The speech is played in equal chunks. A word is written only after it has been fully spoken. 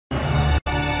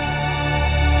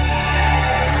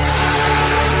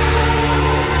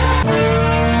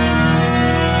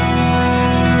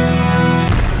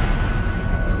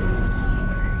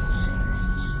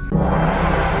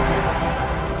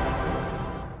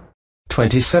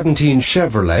2017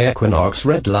 Chevrolet Equinox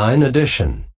Redline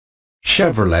Edition.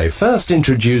 Chevrolet first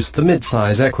introduced the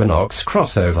midsize Equinox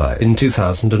crossover in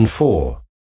 2004,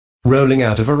 rolling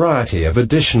out a variety of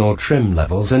additional trim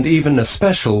levels and even a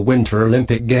special Winter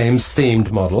Olympic Games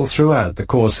themed model throughout the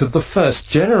course of the first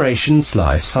generation's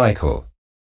life cycle.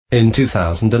 In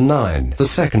 2009, the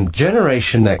second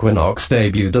generation Equinox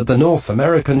debuted at the North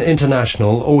American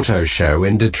International Auto Show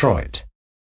in Detroit,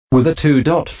 with a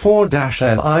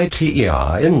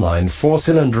 2.4-liter inline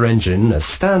four-cylinder engine as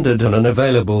standard and an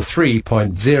available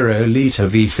 3.0-liter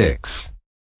V6.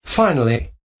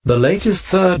 Finally, the latest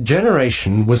third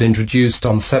generation was introduced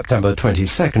on September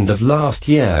 22nd of last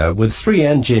year with three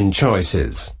engine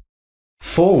choices: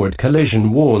 forward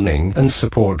collision warning and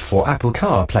support for Apple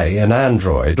CarPlay and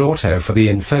Android Auto for the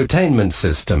infotainment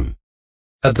system.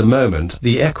 At the moment,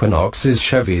 the Equinox is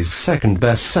Chevy's second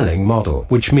best-selling model,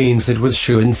 which means it was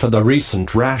shoo-in for the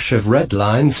recent rash of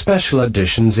Redline special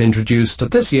editions introduced at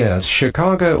this year's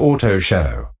Chicago Auto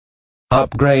Show.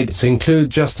 Upgrades include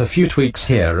just a few tweaks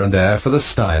here and there for the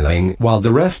styling, while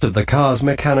the rest of the car's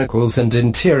mechanicals and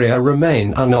interior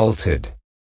remain unaltered.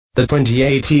 The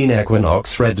 2018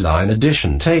 Equinox Redline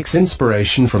Edition takes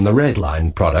inspiration from the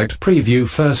Redline product preview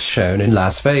first shown in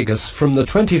Las Vegas from the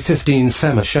 2015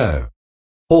 SEMA show.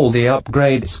 All the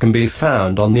upgrades can be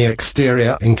found on the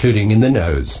exterior, including in the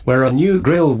nose, where a new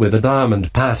grille with a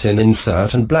diamond pattern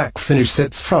insert and black finish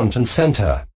sits front and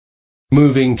center.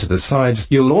 Moving to the sides,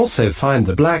 you'll also find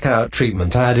the blackout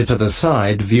treatment added to the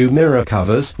side view mirror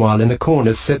covers, while in the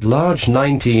corners sit large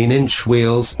 19-inch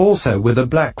wheels, also with a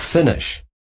black finish.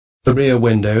 The rear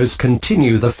windows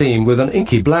continue the theme with an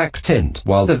inky black tint,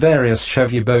 while the various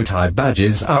Chevy bowtie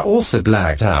badges are also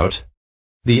blacked out.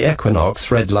 The Equinox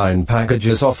Redline package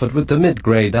is offered with the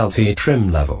mid-grade LT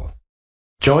trim level.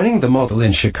 Joining the model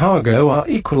in Chicago are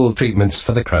equal treatments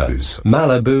for the Cruze,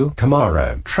 Malibu,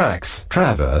 Camaro, Trax,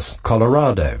 Traverse,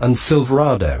 Colorado, and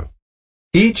Silverado.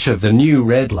 Each of the new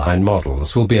Redline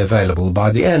models will be available by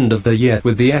the end of the year,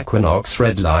 with the Equinox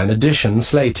Redline Edition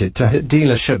slated to hit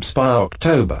dealerships by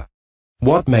October.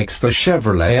 What makes the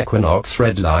Chevrolet Equinox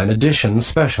Redline Edition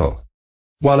special?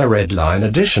 While a Redline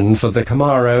Edition for the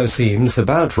Camaro seems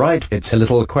about right, it's a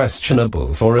little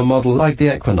questionable for a model like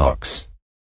the Equinox.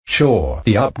 Sure,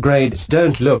 the upgrades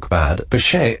don't look bad per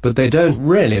se, but they don't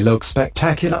really look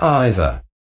spectacular either.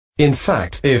 In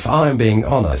fact, if I'm being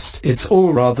honest, it's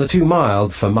all rather too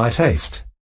mild for my taste.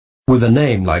 With a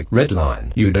name like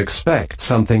Redline, you'd expect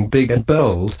something big and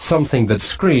bold, something that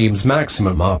screams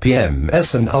maximum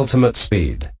RPMs and ultimate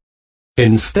speed.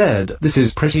 Instead, this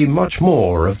is pretty much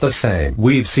more of the same.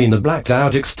 We've seen the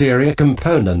blacked-out exterior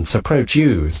components approach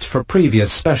used for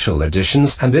previous special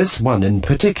editions, and this one in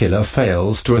particular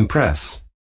fails to impress.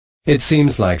 It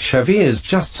seems like Chevy is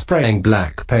just spraying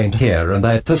black paint here and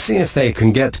there to see if they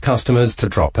can get customers to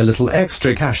drop a little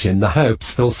extra cash in the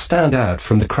hopes they'll stand out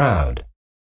from the crowd.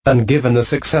 And given the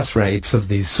success rates of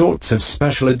these sorts of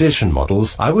special edition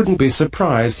models, I wouldn't be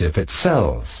surprised if it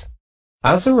sells.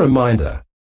 As a reminder,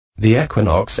 the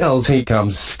Equinox LT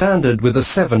comes standard with a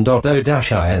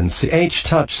 7.0-inch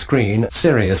touchscreen,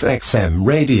 Sirius XM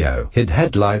radio, HID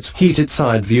headlights, heated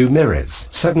side view mirrors,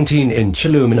 17-inch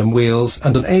aluminum wheels,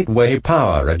 and an 8-way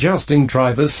power-adjusting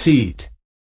driver's seat.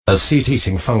 A seat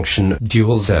heating function,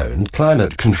 dual-zoned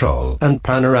climate control, and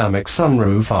panoramic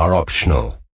sunroof are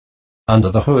optional.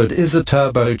 Under the hood is a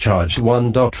turbocharged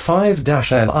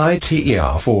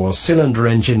 1.5-liter four-cylinder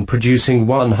engine producing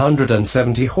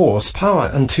 170 horsepower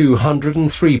and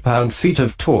 203 pound-feet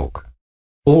of torque,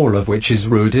 all of which is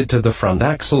routed to the front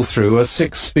axle through a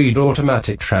 6-speed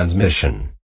automatic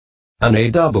transmission. An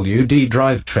AWD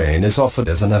drivetrain is offered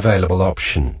as an available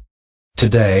option.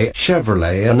 Today,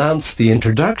 Chevrolet announced the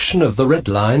introduction of the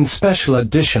Redline Special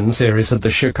Edition series at the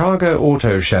Chicago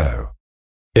Auto Show.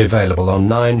 Available on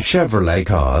 9 Chevrolet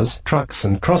cars, trucks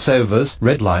and crossovers,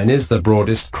 Redline is the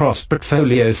broadest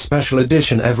cross-portfolio special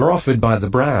edition ever offered by the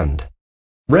brand.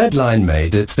 Redline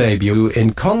made its debut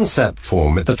in concept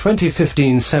form at the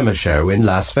 2015 SEMA show in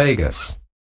Las Vegas.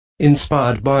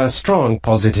 Inspired by a strong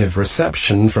positive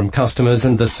reception from customers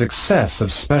and the success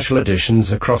of special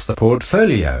editions across the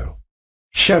portfolio,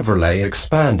 Chevrolet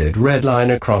expanded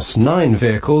Redline across 9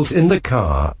 vehicles in the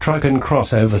car, truck and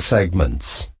crossover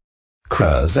segments: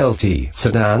 Cruze LT,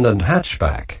 sedan and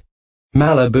hatchback;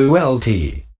 Malibu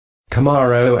LT;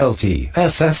 Camaro LT,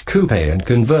 SS coupe and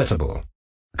convertible;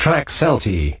 Trax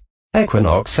LT;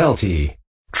 Equinox LT;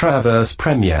 Traverse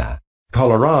Premier;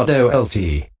 Colorado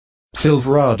LT;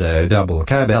 Silverado Double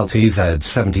Cab LT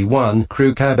Z71,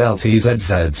 Crew Cab LT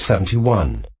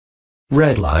ZZ71.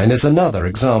 Redline is another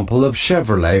example of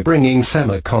Chevrolet bringing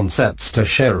SEMA concepts to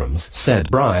showrooms,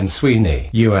 said Brian Sweeney,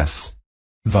 U.S.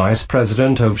 Vice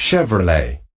President of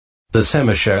Chevrolet. The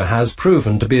SEMA show has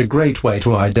proven to be a great way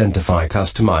to identify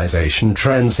customization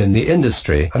trends in the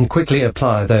industry and quickly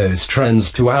apply those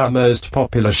trends to our most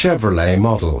popular Chevrolet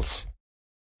models.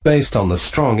 Based on the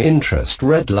strong interest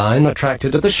Redline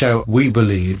attracted at the show, we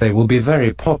believe they will be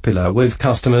very popular with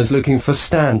customers looking for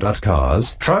standout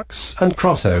cars, trucks, and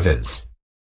crossovers.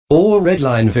 All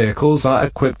Redline vehicles are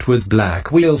equipped with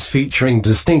black wheels featuring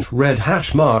distinct red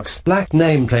hash marks, black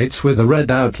nameplates with a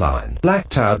red outline,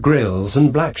 blacked-out grills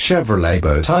and black Chevrolet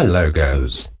bow tie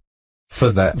logos.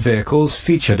 For that, vehicles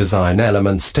feature design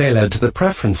elements tailored to the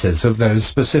preferences of those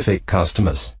specific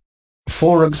customers.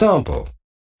 For example,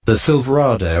 the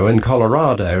Silverado and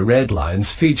Colorado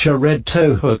Redlines feature red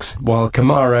tow hooks, while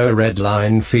Camaro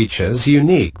Redline features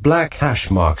unique black hash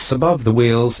marks above the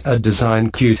wheels, a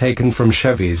design cue taken from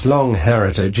Chevy's long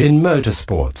heritage in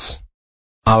motorsports.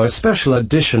 Our special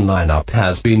edition lineup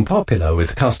has been popular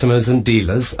with customers and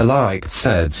dealers alike,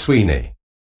 said Sweeney.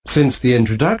 Since the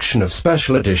introduction of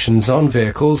special editions on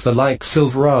vehicles like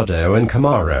Silverado and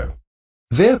Camaro,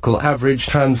 vehicle average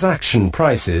transaction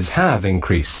prices have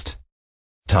increased.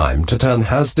 Time to turn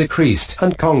has decreased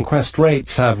and conquest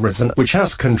rates have risen, which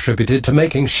has contributed to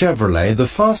making Chevrolet the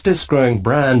fastest growing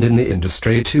brand in the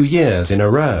industry 2 years in a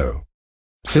row.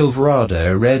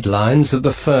 Silverado Redlines are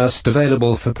the first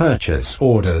available for purchase.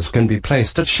 Orders can be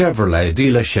placed at Chevrolet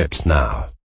dealerships now.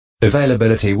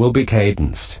 Availability will be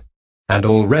cadenced, and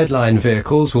all Redline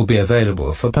vehicles will be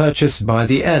available for purchase by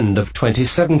the end of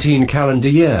 2017 calendar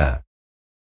year.